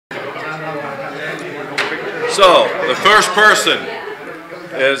So, the first person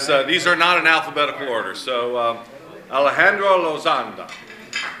is, these are not in alphabetical order, so Alejandro Lozanda.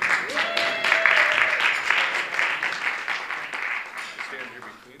 Stand here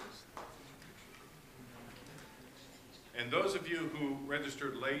between us. And those of you who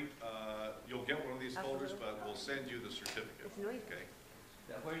registered late, you'll get one of these folders, but we'll send you the certificate. Okay.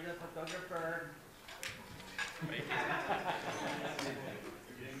 Where's the photographer?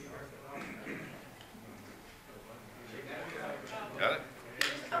 Got it?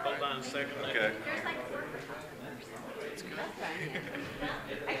 Hold on a second. Okay. There's like 4 That's good. That's fine.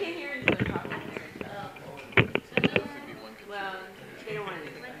 I can't hear anyone talking. Well, they don't want to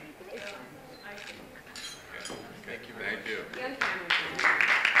do it. Thank you. Thank you. Young cameraman.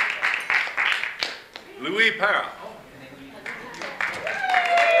 Louis Parra.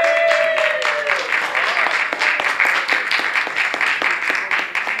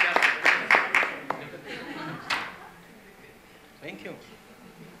 Thank you.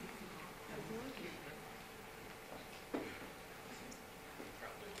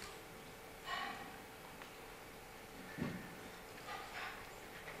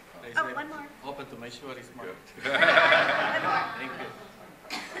 Oh, one more. Open to make sure it's marked. Good. Thank you.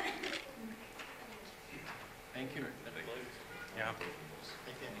 Thank you. Yeah.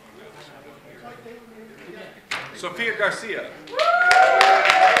 Sofia Garcia.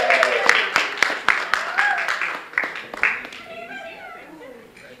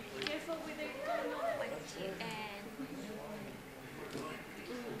 Careful with it.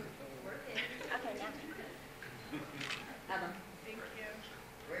 Okay, now. Adam.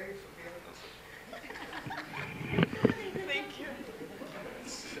 Thank you.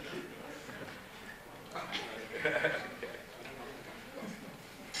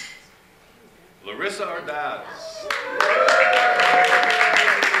 Larissa Ardaz.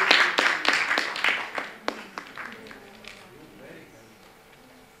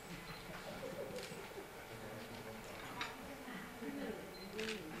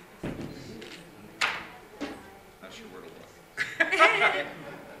 Not sure where to look.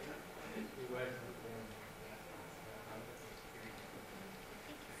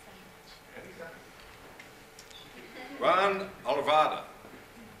 Ron Alvarado.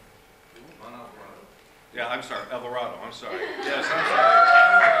 Yeah, I'm sorry, Alvarado, I'm sorry. Yes, I'm sorry.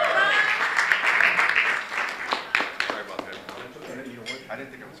 Sorry about that. You know what? I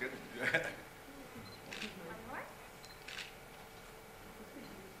didn't think I was getting it.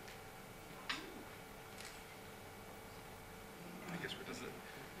 I guess we're done.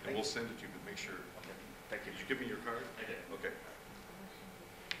 And we'll send it to you to make sure. Okay. Thank you. Did you give me your card? I did. Okay.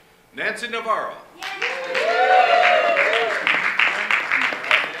 Nancy Navarro.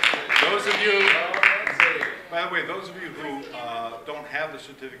 Those of you, by the way, those of you who don't have the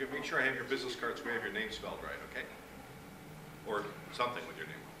certificate, make sure I have your business cards so we have your name spelled right, okay? Or something with your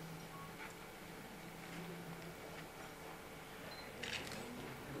name.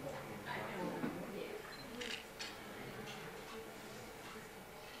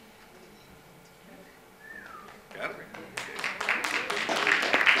 Got it?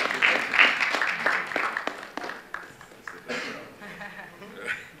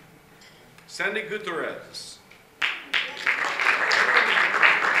 Sandy Gutierrez.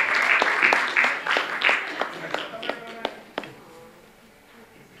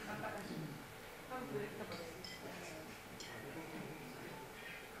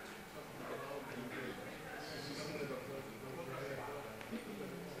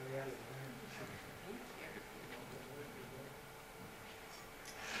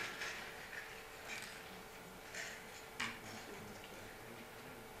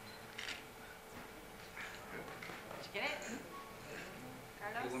 Get it?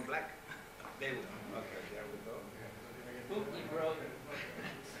 Carlos? One black. There we go. Okay, there we go. Oop, you broke it.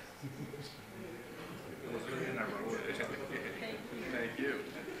 Thank you.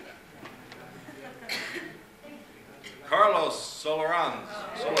 Carlos Solarans.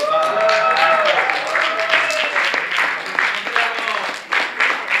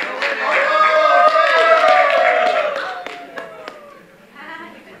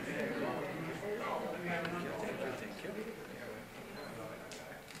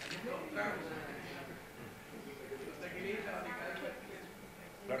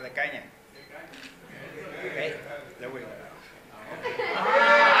 Flor de caña. Okay, there we go.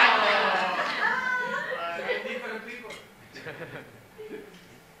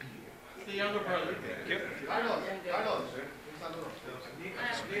 The younger brother.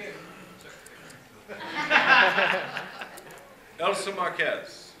 Elsa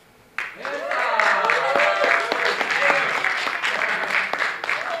Marquez. All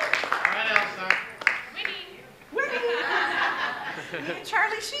right, and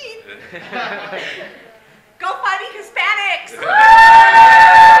Charlie Sheen. Go fighting Hispanics!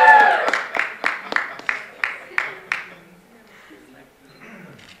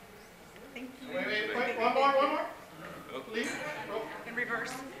 Thank you. Wait, one more. Please. In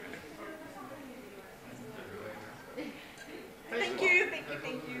reverse. Thank you.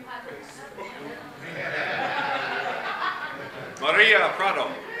 Maria Prado.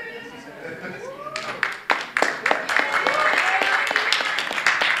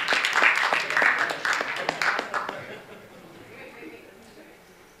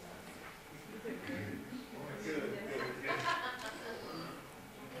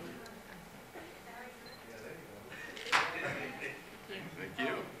 Thank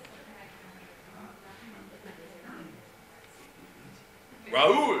you.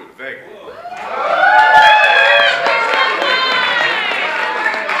 Raul Vega.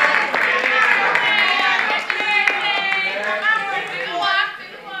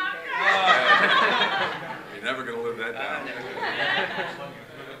 You're never going to live that down.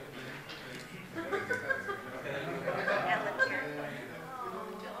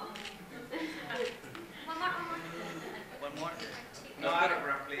 One more? No,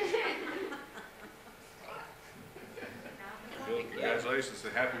 autograph, please. Congratulations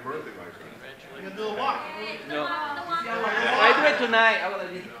and happy birthday, my friend. You can do the walk. No. I do it tonight. I will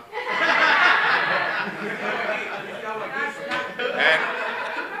leave.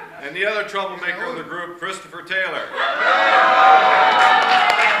 And the other troublemaker of the group, Christopher Taylor.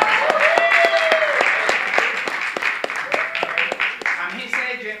 I'm his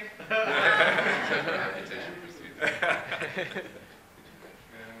agent.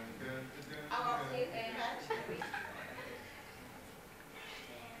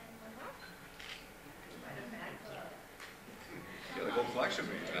 You got a whole collection of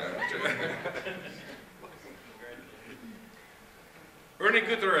these now, don't you? Ernie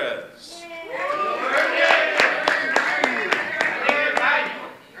Gutierrez. Is it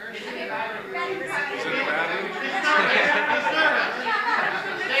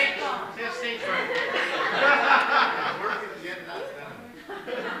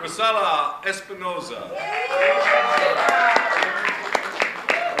Rosala Espinoza.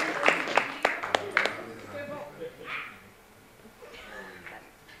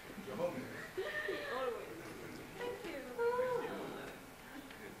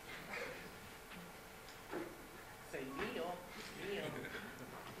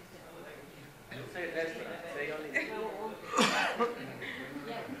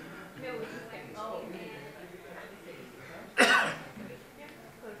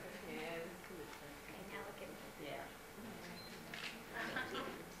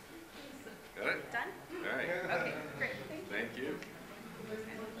 Got it? Done? All right. Okay, great. Thank you.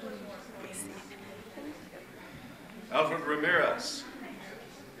 Alfred Ramirez.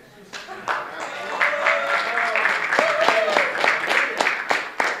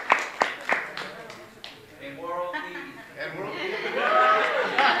 And world peace. And we're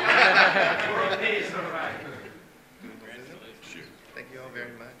World peace, all right. Shoot. Thank you all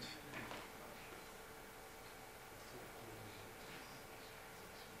very much.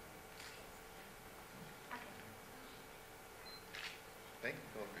 Thank you.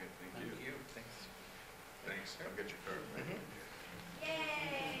 Oh, great. Thank you. Thanks. Thanks. I'll get your card.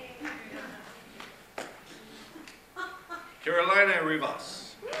 Carolina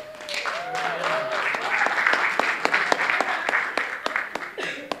Rivas.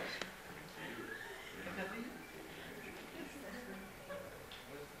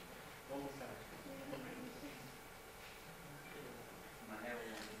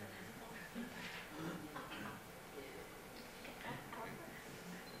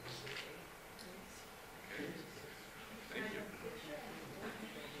 Thank you.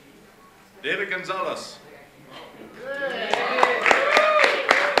 David Gonzalez.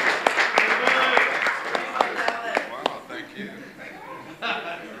 Wow, thank you. All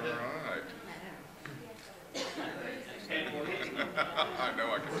right. I know,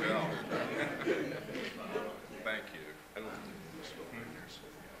 I can tell. Thank you. I don't think this is what it is.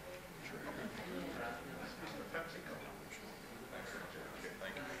 Sure. Okay,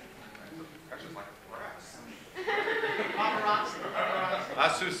 thank you.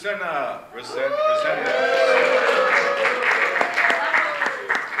 Azucena Resendez.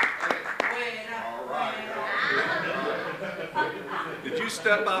 All right. Did you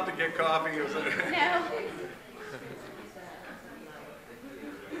step out to get coffee? Was it? No.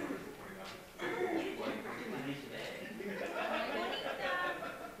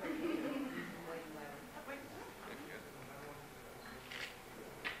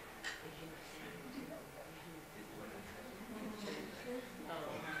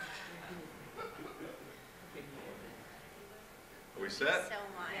 set? So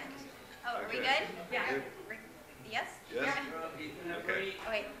much. Oh, are we Okay. good? Yeah. Yes? Yes? Okay.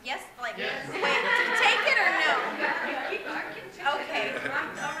 Oh, wait, yes, like, wait, to take it or no? Okay.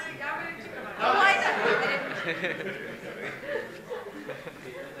 Oh, I didn't.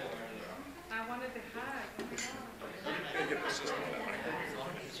 I wanted to hug. Get the system that way.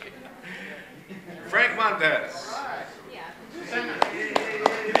 Frank Montez. Yeah.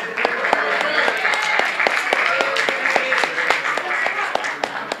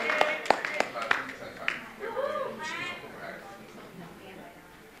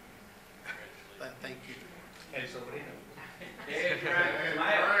 Thank you. Hey, Frank,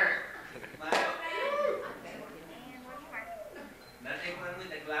 smile. Smile. Not everyone with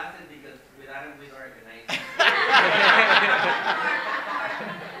the glasses because without them we don't recognize.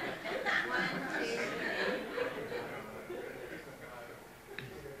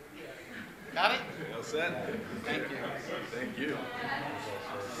 Got it? All set? Thank you. Thank you.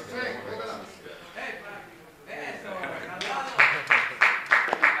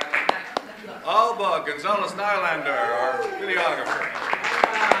 Alba Gonzalez Nylander, our videographer.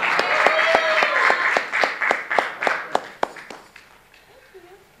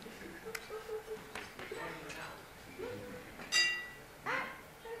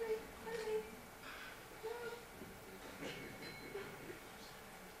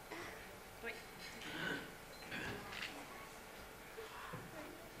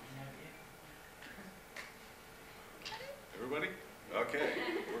 Everybody? Okay,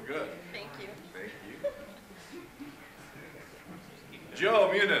 we're good. Thank you. Thank you.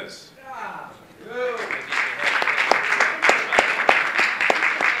 Joe Muniz.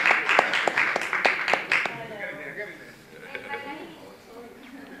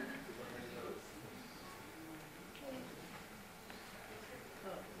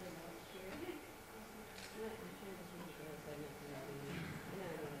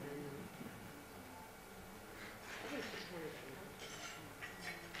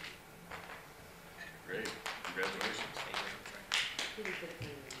 Great, congratulations.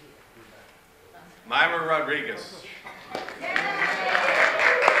 Myra Rodriguez.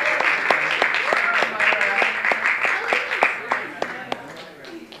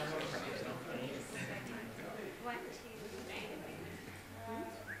 One, two, three.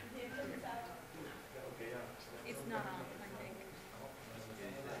 It's not on, I think.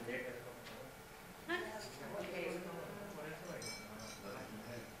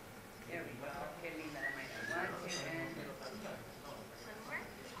 There we go. Qué linda la maestra. 1, 2, and... Somewhere?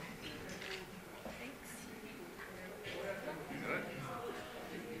 Thanks. Good?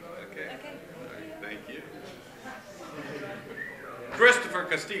 Okay. Okay. Thank you. Christopher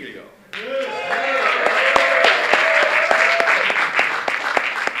Castillo.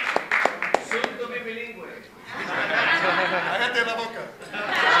 Soon to be bilingüe. Cállate la boca.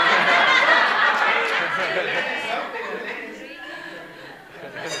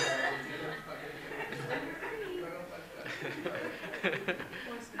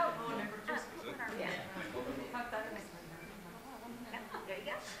 There you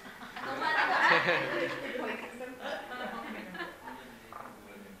go.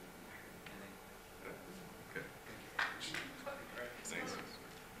 Okay. Thanks.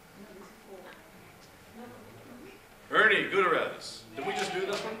 Ernie Gutierrez. Did we just do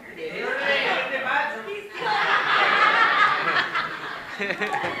this one?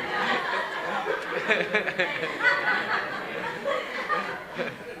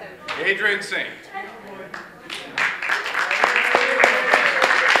 Adrian Saint.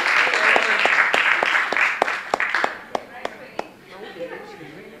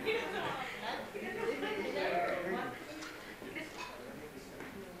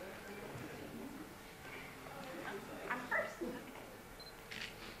 I'm first. I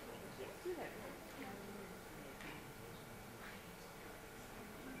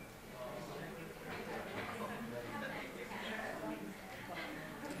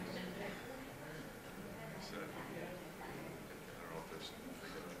don't know if there's an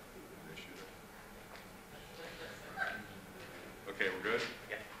issue there. Okay, we're good?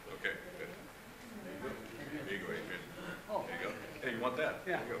 Yeah. Okay, good. There you go, Adrian. There you go. Hey, you want that?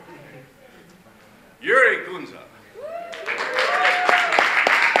 Yeah. There you go. Yuri Kunza.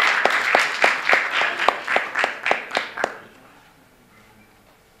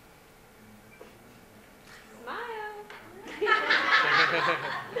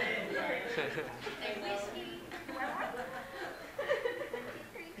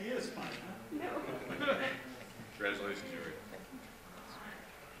 He is fine, huh? Congratulations, Yuri.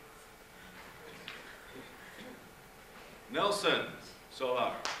 Nelson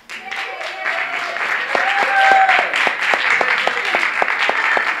Solar.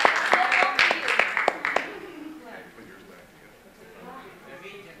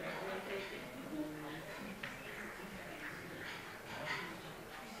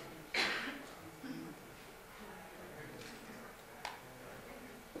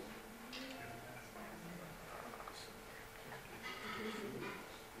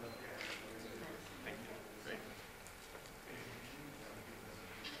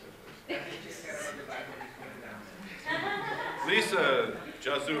 Lisa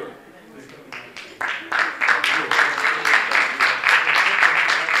Jazur.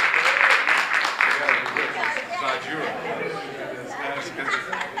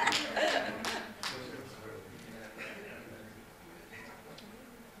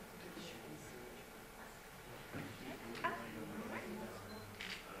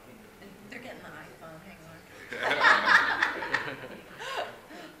 They're getting the iPhone, hang on.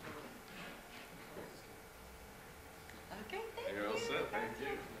 Okay, thank you. You're all set, thank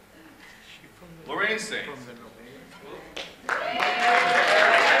you. Lorraine Saint.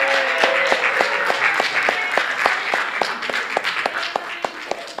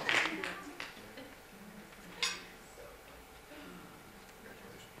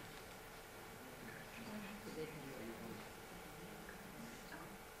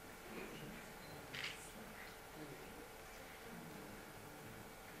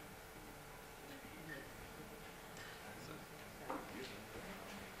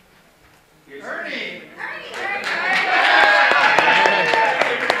 Ernie!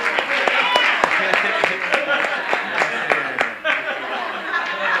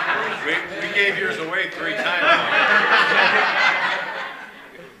 We gave yours away 3 times.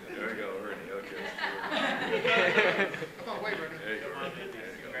 There we go, Ernie, okay. Come on, wait, Ernie. There you go.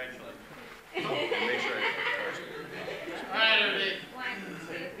 Congratulations. And make sure I get All right, Ernie. 1,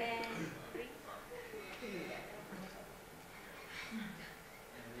 2, and 3.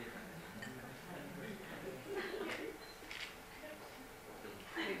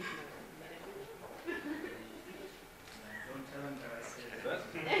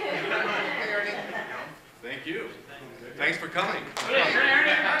 Hey, Ernie. Thank you. Thanks for coming.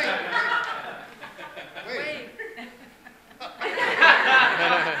 Wait.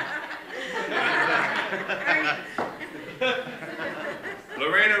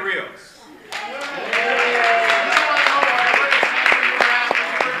 Lorena Rios.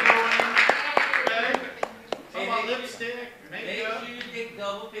 Some on lipstick, Make makeup. sure you take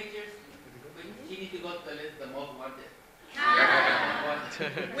double pictures. She needs to go to the list, the most wanted.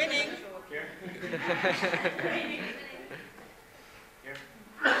 Winning. If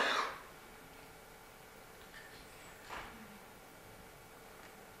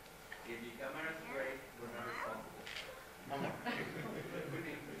you come out straight, we're not responsible. I'm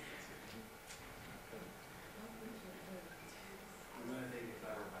gonna take the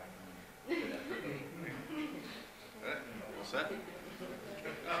flower back from you. All set?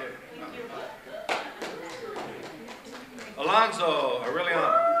 Alonzo Aureliano.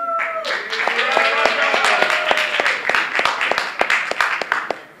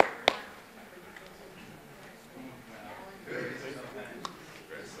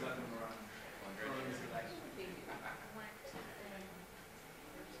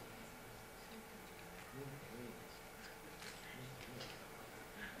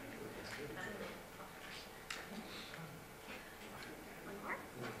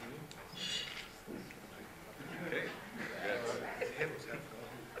 Okay.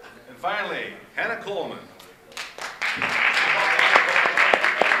 And finally, Hannah Coleman.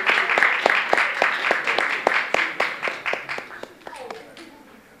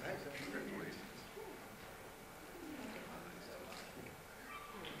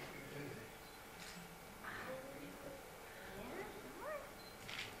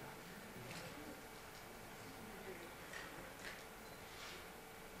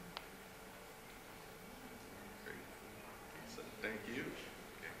 Thank you.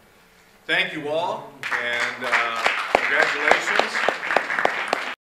 Thank you all, and congratulations.